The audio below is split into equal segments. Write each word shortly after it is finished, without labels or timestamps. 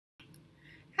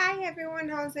Hi everyone,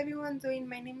 how's everyone doing?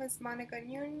 My name is Monica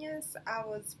Nunez. I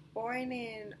was born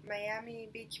in Miami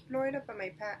Beach, Florida, but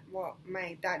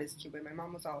my dad is Cuban. My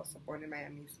mom was also born in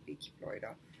Miami Beach,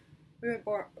 Florida. We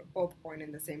were both born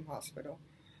in the same hospital.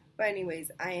 But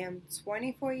anyways, I am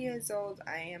 24 years old.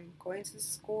 I am going to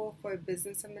school for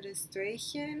business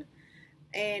administration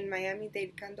in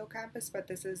Miami-Dade Condo campus, but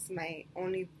this is my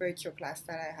only virtual class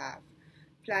that I have.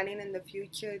 Planning in the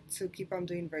future to keep on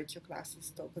doing virtual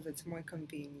classes though, because it's more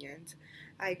convenient.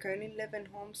 I currently live in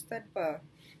Homestead, but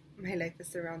my life is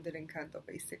surrounded in Condo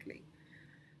basically.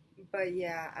 But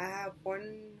yeah, I have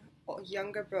one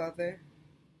younger brother,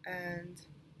 and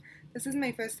this is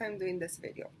my first time doing this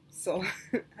video, so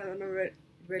I don't know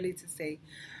really to say.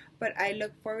 But I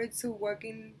look forward to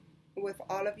working with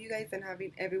all of you guys and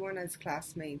having everyone as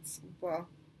classmates. Well,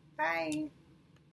 bye!